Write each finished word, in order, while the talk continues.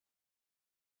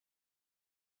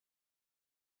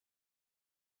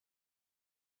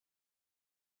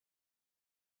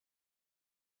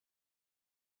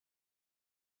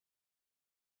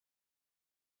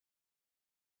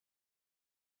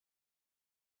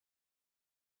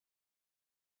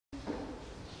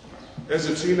As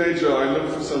a teenager, I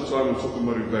lived for some time in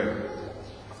Tokomaru Bay.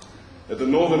 At the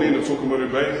northern end of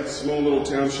Tokomaru Bay, a small little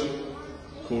township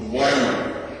called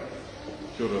Waima.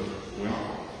 Kia ora, Win,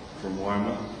 from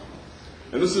Waima.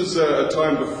 And this is a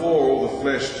time before all the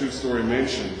flash two-story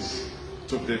mansions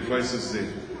took their places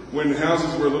there, when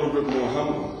houses were a little bit more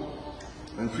humble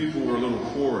and people were a little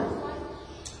poorer.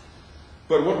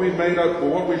 But what we made up, or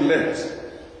what we lacked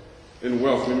in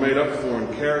wealth, we made up for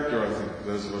in character, I think,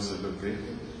 those of us that lived there.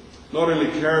 Not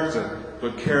only character,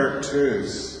 but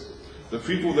characters. The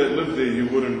people that lived there you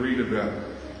wouldn't read about.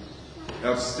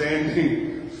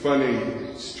 Outstanding, funny,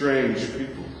 strange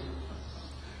people.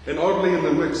 And oddly in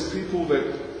the mix, people that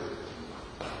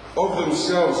of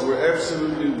themselves were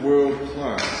absolutely world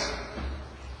class.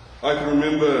 I can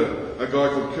remember a guy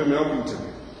called Kim Elkington,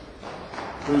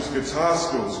 whose guitar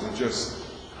skills were just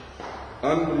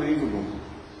unbelievable.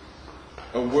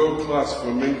 A world-class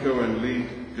flamenco and lead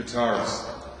guitarist.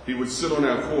 He would sit on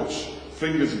our porch,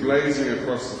 fingers blazing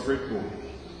across the fretboard,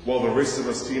 while the rest of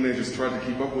us teenagers tried to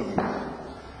keep up with him.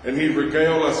 And he'd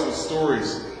regale us with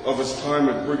stories of his time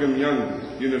at Brigham Young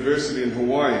University in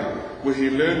Hawaii, where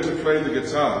he learned to play the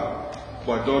guitar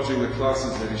by dodging the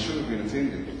classes that he should have been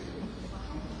attending.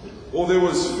 Or there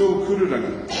was Phil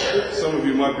Kururanga. Some of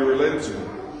you might be related to him.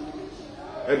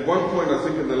 At one point, I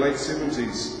think in the late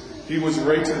 70s, he was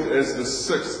rated as the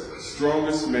 6th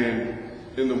strongest man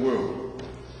in the world.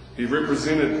 He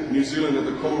represented New Zealand at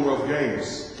the Commonwealth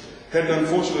Games, had an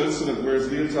unfortunate incident where his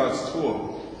leotards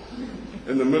tore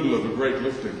in the middle of a great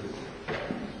lifting.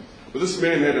 But this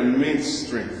man had immense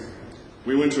strength.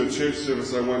 We went to a church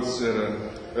service I once at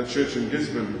a church in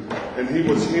Gisborne, and he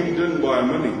was hemmed in by a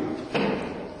mini.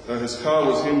 His car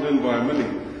was hemmed in by a mini,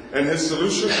 and his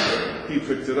solution, he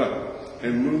picked it up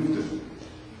and moved it.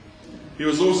 He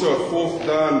was also a 4th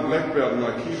Dan black belt in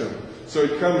Aikido, so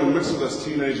he'd come and mix with us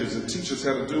teenagers and teach us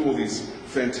how to do all these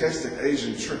fantastic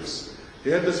Asian tricks. He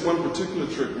had this one particular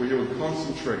trick where he would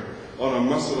concentrate on a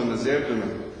muscle in his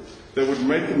abdomen that would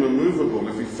make him immovable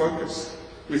if he focused.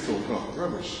 We thought, oh,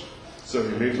 rubbish. So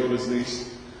he leant on his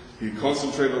knees, he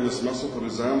concentrated on this muscle, put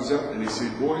his arms out, and he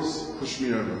said, boys, push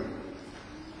me over.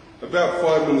 About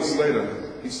 5 minutes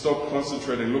later, he stopped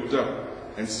concentrating, looked up,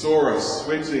 and saw us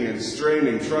sweating and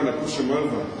straining, trying to push him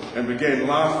over, and began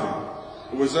laughing.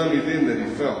 It was only then that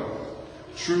he fell.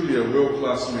 Truly a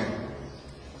world-class man.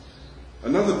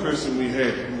 Another person we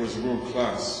had who was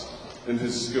world-class in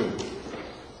his skill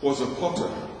was a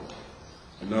potter.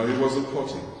 No, he wasn't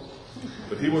potting,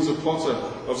 but he was a potter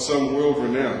of some world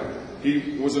renown.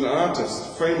 He was an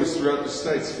artist, famous throughout the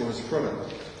States for his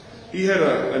product. He had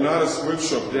an artist's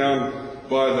workshop down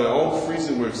by the old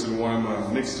freezing works in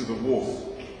Waima, next to the wharf.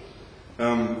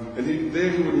 And there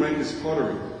he would make his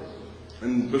pottery.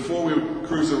 And before we would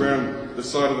cruise around the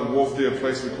side of the wharf there, a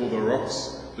place we call the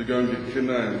Rocks, to go and get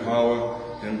kina and hawa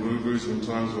and boo-boos when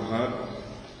times were hard,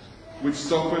 we'd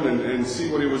stop in and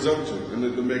see what he was up to, and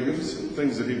the magnificent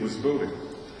things that he was building.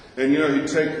 And you know, he'd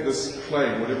take this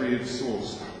clay, whatever he had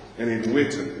sourced, and he'd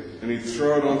wet it, and he'd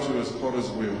throw it onto his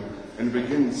potter's wheel, and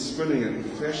begin spinning it and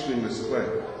fashioning this clay.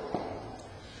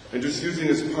 And just using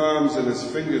his palms and his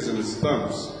fingers and his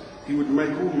thumbs, he would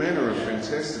make all manner of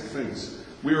fantastic things.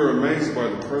 We were amazed by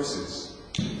the process.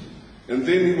 And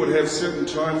then he would have certain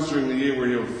times during the year where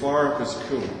he would fire up his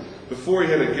kiln. Before he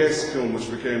had a gas kiln,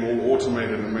 which became all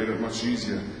automated and made it much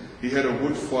easier, he had a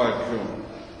wood-fired kiln,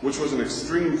 which was an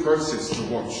extreme process to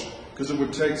watch, because it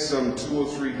would take some 2 or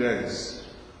 3 days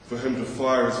for him to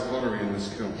fire his pottery in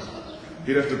his kiln.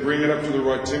 He'd have to bring it up to the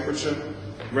right temperature,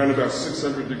 around about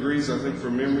 600 degrees, I think,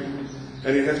 from memory,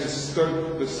 and he'd have to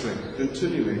stoke this thing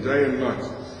continually, day and night.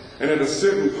 And at a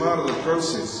certain part of the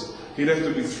process, he'd have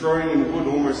to be throwing in wood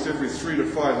almost every 3 to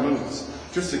 5 minutes,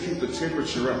 just to keep the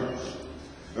temperature up.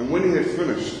 And when he had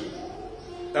finished,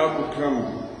 out would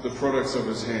come the products of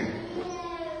his hand,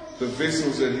 the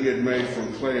vessels that he had made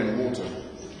from clay and water.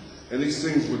 And these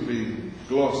things would be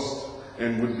glossed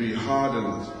and would be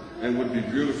hardened and would be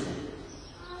beautiful.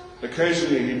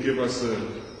 Occasionally he'd give us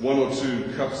 1 or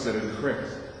 2 cups that had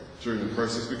cracked during the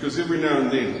process, because every now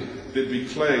and then there'd be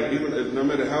clay, even no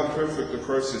matter how perfect the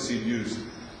process he'd used,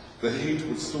 the heat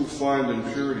would still find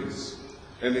impurities,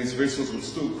 and these vessels would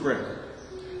still crack.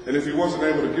 And if he wasn't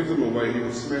able to give them away, he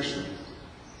would smash them.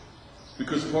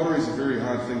 Because pottery is a very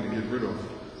hard thing to get rid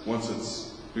of once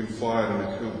it's been fired in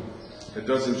a kiln. It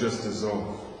doesn't just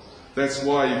dissolve. That's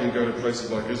why you can go to places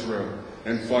like Israel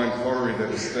and find pottery that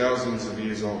is thousands of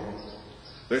years old.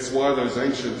 That's why those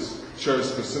ancients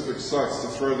chose specific sites to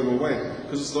throw them away,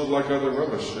 because it's not like other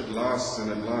rubbish. It lasts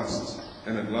and it lasts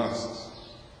and it lasts.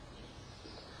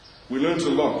 We learnt a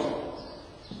lot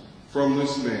from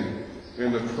this man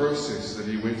and the process that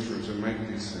he went through to make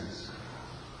these things.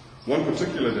 One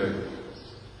particular day,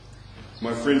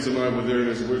 my friends and I were there in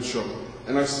his workshop,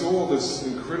 and I saw this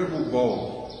incredible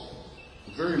bowl,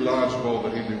 a very large bowl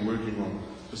that he'd been working on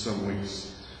for some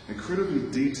weeks.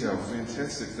 Incredibly detailed,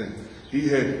 fantastic thing. He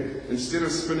had, instead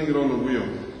of spinning it on the wheel,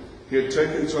 he had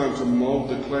taken time to mold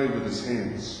the clay with his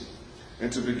hands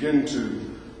and to begin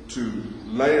to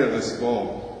layer this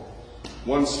bowl,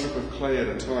 one strip of clay at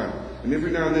a time. And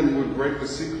every now and then he would break the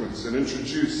sequence and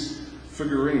introduce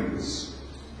figurines,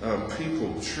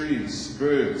 people, trees,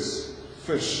 birds,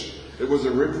 fish. It was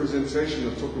a representation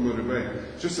of Tokomoto Bay.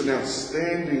 Just an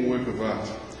outstanding work of art.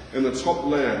 And the top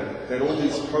layer had all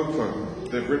these popo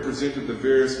that represented the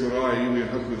various marae, iwi and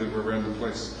hapu that were around the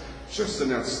place. Just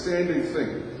an outstanding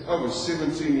thing. I was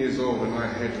 17 years old and I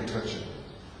had to touch it.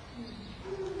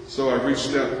 So I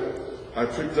reached out, I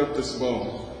picked up this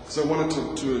bowl, because I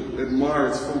wanted to admire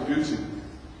its full beauty.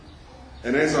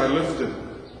 And as I lifted,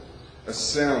 a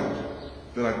sound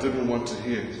that I didn't want to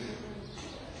hear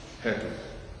happened.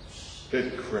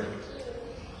 It cracked.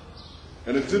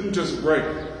 And it didn't just break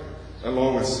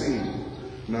along a seam.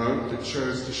 No, it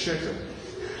chose to shatter.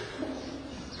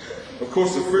 Of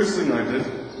course, the first thing I did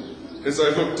is I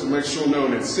looked to make sure no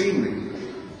one had seen me.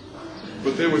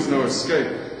 But there was no escape.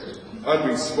 I'd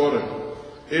been spotted.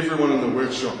 Everyone in the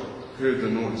workshop heard the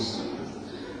noise.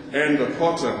 And the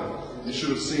potter, you should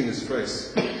have seen his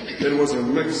face. It was a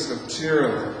mix of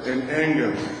terror and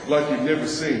anger like you've never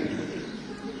seen.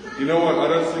 You know what? I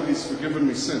don't think he's forgiven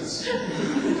me since.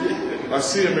 I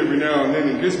see him every now and then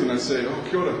in Gisborne. I say, "Oh,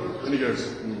 kia ora." And he goes,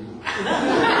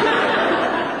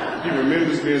 He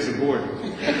remembers me as a boy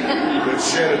that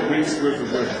shattered weeks worth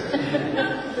of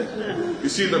work. You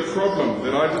see, the problem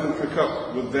that I didn't pick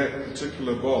up with that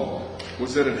particular bowl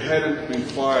was that it hadn't been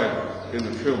fired in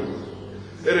the kiln.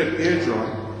 It had air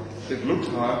dried. It looked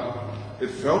hard. It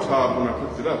felt hard when I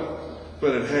picked it up,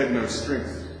 but it had no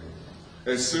strength.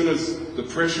 As soon as the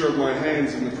pressure of my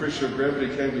hands and the pressure of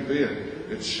gravity came to bear,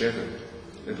 it shattered.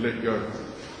 It let go.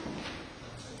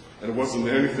 And it wasn't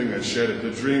the only thing that shattered,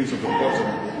 the dreams of the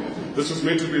potter. This was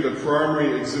meant to be the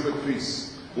primary exhibit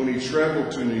piece when he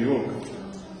travelled to New York.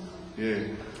 Yeah,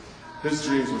 his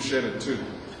dreams were shattered too.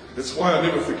 That's why I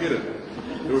never forget it.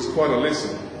 It was quite a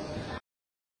lesson.